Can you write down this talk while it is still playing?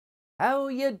How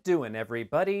you doing,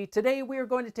 everybody? Today we are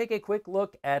going to take a quick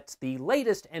look at the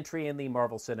latest entry in the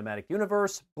Marvel Cinematic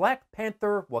Universe, Black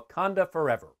Panther: Wakanda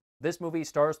Forever. This movie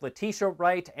stars Letitia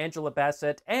Wright, Angela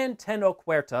Bassett, and Tenoch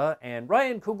Huerta, and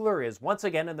Ryan Coogler is once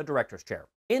again in the director's chair.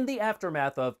 In the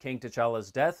aftermath of King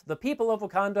T'Challa's death, the people of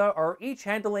Wakanda are each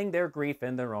handling their grief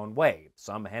in their own way.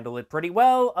 Some handle it pretty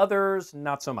well, others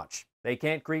not so much. They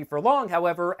can't grieve for long,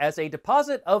 however, as a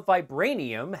deposit of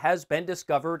vibranium has been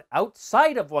discovered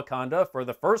outside of Wakanda for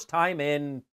the first time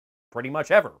in pretty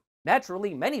much ever.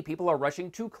 Naturally, many people are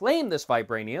rushing to claim this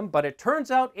vibranium, but it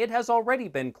turns out it has already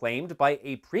been claimed by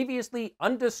a previously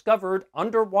undiscovered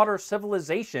underwater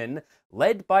civilization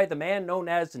led by the man known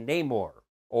as NAY-mor,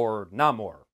 or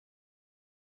NAH-mor.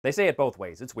 They say it both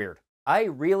ways, it's weird. I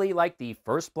really like the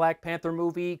first Black Panther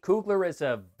movie. Coogler is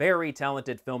a very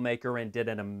talented filmmaker and did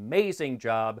an amazing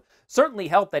job. Certainly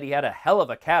helped that he had a hell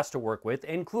of a cast to work with,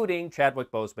 including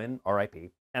Chadwick Boseman, R.I.P.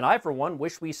 And I, for one,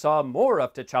 wish we saw more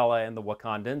of T'Challa and the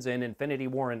Wakandans in Infinity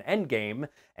War and Endgame,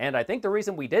 and I think the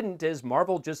reason we didn't is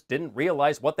Marvel just didn't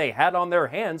realize what they had on their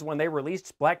hands when they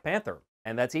released Black Panther.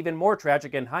 And that's even more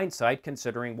tragic in hindsight,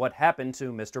 considering what happened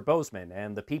to Mr. Boseman,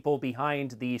 and the people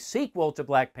behind the sequel to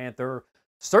Black Panther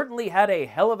certainly had a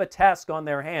hell of a task on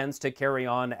their hands to carry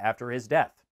on after his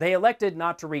death. They elected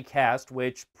not to recast,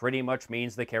 which pretty much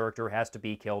means the character has to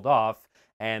be killed off,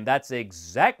 and that's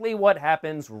exactly what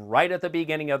happens right at the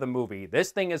beginning of the movie. This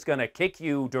thing is gonna kick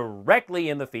you directly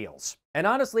in the feels. And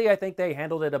honestly, I think they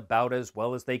handled it about as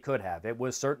well as they could have. It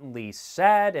was certainly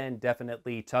sad and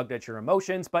definitely tugged at your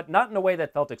emotions, but not in a way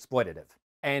that felt exploitative.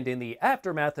 And in the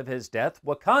aftermath of his death,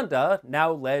 Wakanda,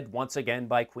 now led once again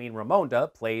by Queen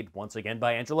Ramonda, played once again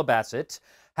by Angela Bassett,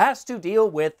 has to deal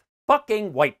with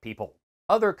fucking white people.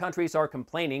 Other countries are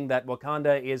complaining that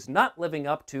Wakanda is not living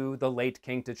up to the late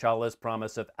King T'Challa's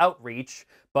promise of outreach,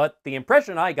 but the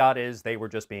impression I got is they were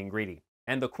just being greedy.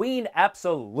 And the Queen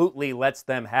absolutely lets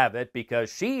them have it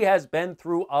because she has been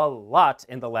through a lot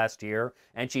in the last year,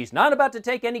 and she's not about to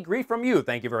take any grief from you,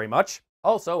 thank you very much.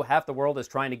 Also, half the world is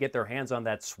trying to get their hands on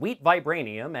that sweet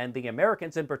vibranium, and the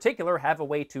Americans in particular have a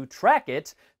way to track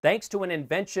it thanks to an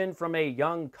invention from a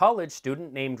young college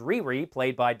student named Riri,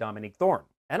 played by Dominique Thorne.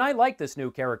 And I like this new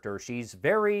character. She's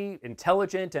very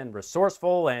intelligent and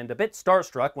resourceful and a bit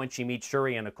starstruck when she meets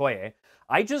Shuri and Okoye.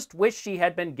 I just wish she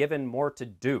had been given more to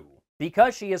do.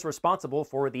 Because she is responsible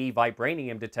for the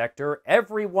vibranium detector,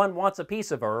 everyone wants a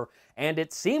piece of her, and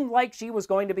it seemed like she was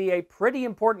going to be a pretty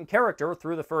important character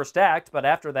through the first act, but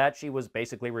after that she was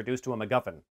basically reduced to a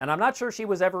MacGuffin. And I'm not sure she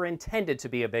was ever intended to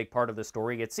be a big part of the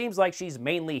story. It seems like she's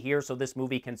mainly here so this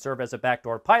movie can serve as a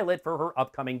backdoor pilot for her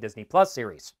upcoming Disney Plus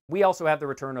series. We also have the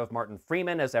return of Martin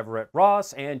Freeman as Everett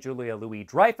Ross, and Julia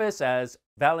Louis-Dreyfus as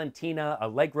Valentina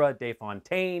Allegra de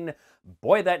Fontaine.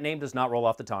 Boy, that name does not roll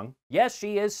off the tongue. Yes,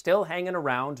 she is still hanging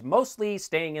around, mostly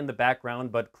staying in the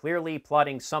background, but clearly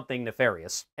plotting something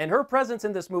nefarious. And her presence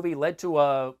in this movie led to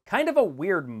a kind of a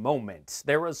weird moment.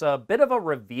 There was a bit of a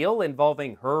reveal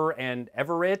involving her and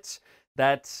Everett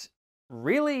that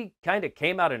really kind of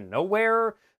came out of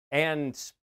nowhere and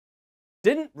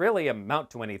didn't really amount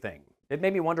to anything. It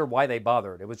made me wonder why they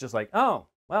bothered. It was just like, oh,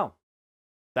 well,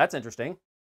 that's interesting.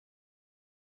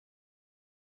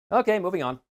 Okay, moving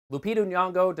on. Lupita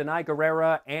Nyong'o, Danai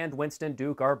Gurira, and Winston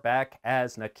Duke are back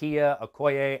as Nakia,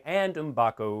 Okoye, and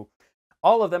M'Baku.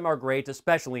 All of them are great,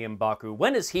 especially M'Baku.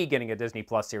 When is he getting a Disney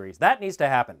Plus series? That needs to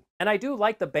happen. And I do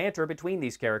like the banter between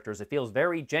these characters. It feels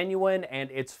very genuine, and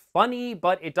it's funny,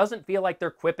 but it doesn't feel like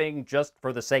they're quipping just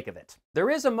for the sake of it. There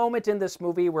is a moment in this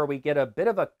movie where we get a bit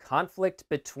of a conflict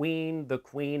between the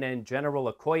Queen and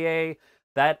General Okoye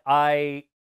that I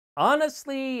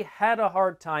honestly had a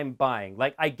hard time buying.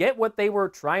 Like, I get what they were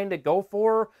trying to go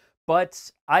for,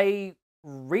 but I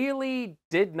really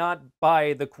did not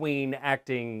buy the Queen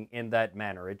acting in that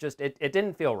manner. It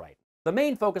didn't feel right. The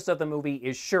main focus of the movie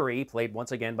is Shuri, played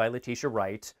once again by Letitia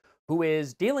Wright, who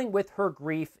is dealing with her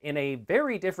grief in a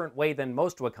very different way than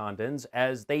most Wakandans,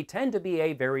 as they tend to be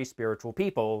a very spiritual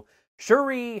people.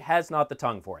 Shuri has not the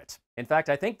tongue for it. In fact,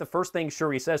 I think the first thing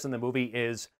Shuri says in the movie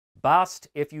is, "Bast,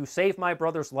 if you save my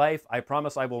brother's life, I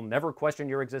promise I will never question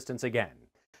your existence again."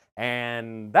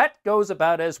 And that goes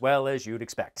about as well as you'd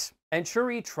expect. And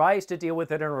Shuri tries to deal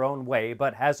with it in her own way,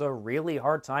 but has a really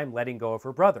hard time letting go of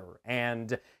her brother.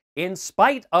 And in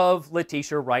spite of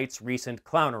Letitia Wright's recent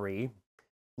clownery,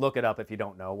 look it up if you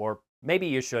don't know, or maybe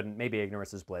you shouldn't, maybe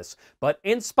ignorance is bliss. But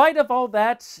in spite of all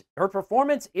that, her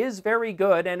performance is very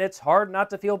good, and it's hard not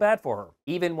to feel bad for her,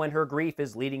 even when her grief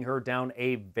is leading her down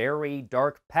a very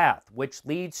dark path, which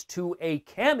leads to a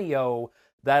cameo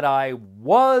that I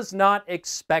was not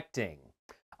expecting.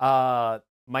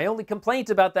 My only complaint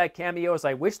about that cameo is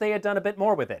I wish they had done a bit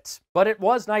more with it. But it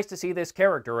was nice to see this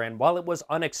character, and while it was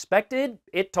unexpected,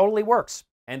 it totally works.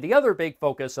 And the other big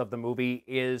focus of the movie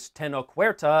is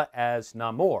Tenoch as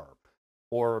NAH-mor,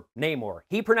 or NAY-mor.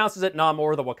 He pronounces it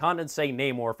NAH-mor, the Wakandans say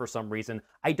NAY-mor for some reason.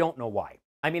 I don't know why.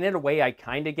 I mean, in a way, I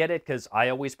kind of get it, because I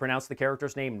always pronounced the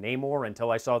character's name NAY-mor until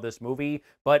I saw this movie,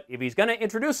 but if he's going to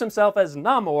introduce himself as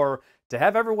NAH-mor, to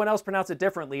have everyone else pronounce it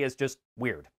differently is just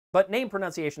weird. But name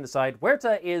pronunciation aside,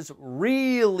 Huerta is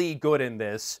really good in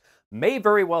this. May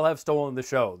very well have stolen the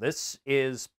show. This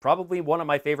is probably one of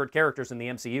my favorite characters in the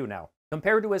MCU now.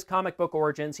 Compared to his comic book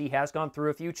origins, he has gone through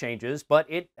a few changes, but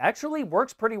it actually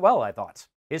works pretty well, I thought.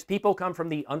 His people come from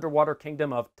the underwater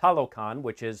kingdom of Talocan,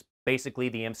 which is basically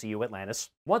the MCU Atlantis.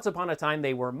 Once upon a time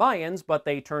they were Mayans, but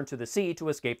they turned to the sea to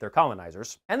escape their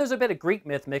colonizers. And there's a bit of Greek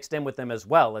myth mixed in with them as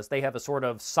well, as they have a sort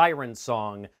of siren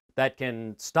song that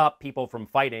can stop people from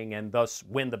fighting and thus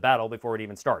win the battle before it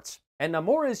even starts. And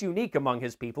NAH-mor is unique among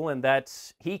his people in that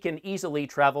he can easily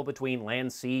travel between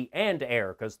land, sea, and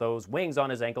air, because those wings on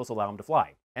his ankles allow him to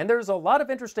fly. And there's a lot of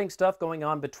interesting stuff going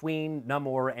on between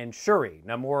NAH-mor and Shuri.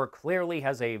 NAH-mor clearly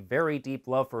has a very deep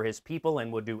love for his people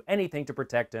and would do anything to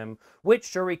protect him, which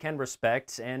Shuri can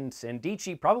respect, and indeed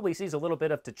she probably sees a little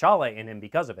bit of T'Challa in him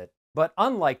because of it. But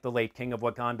unlike the late King of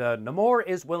Wakanda, NAH-mor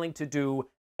is willing to do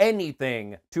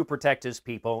anything to protect his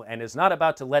people and is not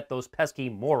about to let those pesky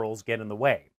morals get in the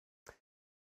way.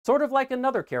 Sort of like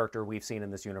another character we've seen in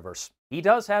this universe. He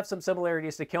does have some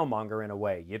similarities to Killmonger in a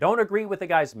way. You don't agree with the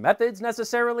guy's methods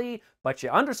necessarily, but you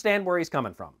understand where he's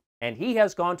coming from. And he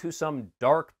has gone to some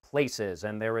dark places,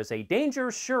 and there is a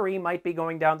danger Shuri might be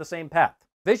going down the same path.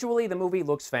 Visually, the movie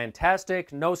looks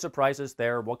fantastic, no surprises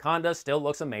there, Wakanda still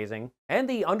looks amazing, and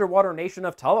the underwater nation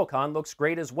of Talocan looks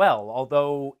great as well,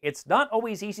 although it's not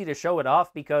always easy to show it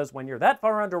off because when you're that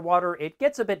far underwater, it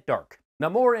gets a bit dark.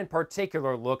 NAH-mor in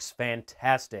particular looks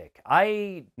fantastic.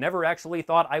 I never actually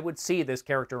thought I would see this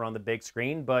character on the big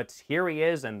screen, but here he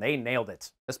is and they nailed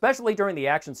it. Especially during the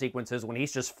action sequences when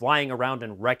he's just flying around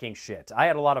and wrecking shit. I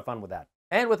had a lot of fun with that.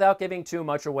 And without giving too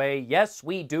much away, yes,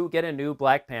 we do get a new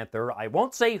Black Panther. I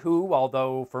won't say who,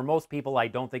 although for most people I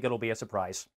don't think it'll be a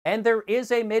surprise. And there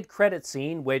is a mid-credit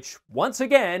scene which, once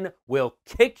again, will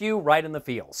kick you right in the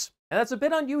feels. And that's a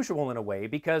bit unusual in a way,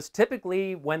 because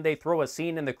typically when they throw a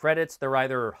scene in the credits, they're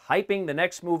either hyping the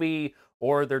next movie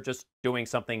or they're just doing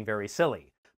something very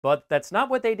silly. But that's not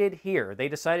what they did here. They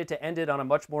decided to end it on a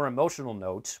much more emotional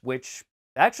note, which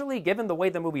actually, given the way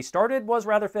the movie started, was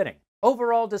rather fitting.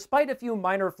 Overall, despite a few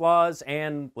minor flaws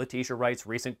and Letitia Wright's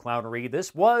recent clownery,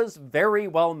 this was very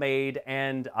well made,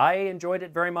 and I enjoyed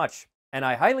it very much. And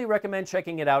I highly recommend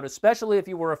checking it out, especially if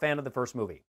you were a fan of the first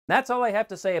movie. That's all I have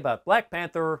to say about Black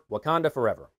Panther: Wakanda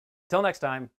Forever. Till next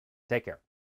time, take care.